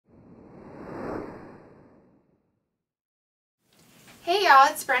Hey y'all,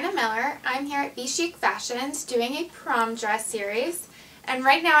 it's Brenna Miller. I'm here at Be Chic Fashions doing a prom dress series. And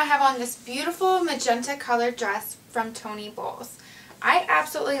right now I have on this beautiful magenta colored dress from Tony Bowles. I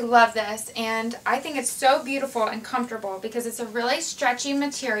absolutely love this and I think it's so beautiful and comfortable because it's a really stretchy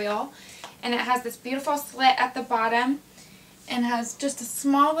material and it has this beautiful slit at the bottom and has just a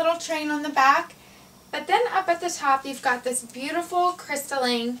small little train on the back. But then up at the top you've got this beautiful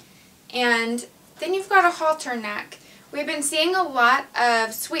crystalline and then you've got a halter neck. We've been seeing a lot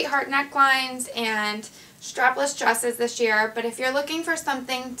of sweetheart necklines and strapless dresses this year, but if you're looking for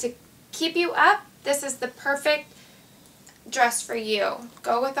something to keep you up, this is the perfect dress for you.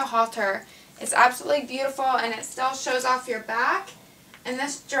 Go with a halter. It's absolutely beautiful and it still shows off your back, and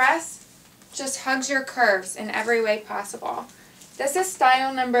this dress just hugs your curves in every way possible. This is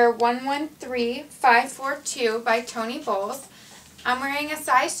style number 113542 by Tony Bowles. I'm wearing a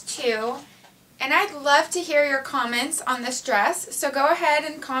size 2. And I'd love to hear your comments on this dress, so go ahead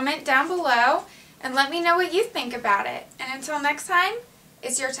and comment down below and let me know what you think about it. And until next time,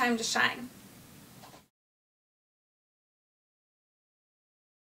 it's your time to shine.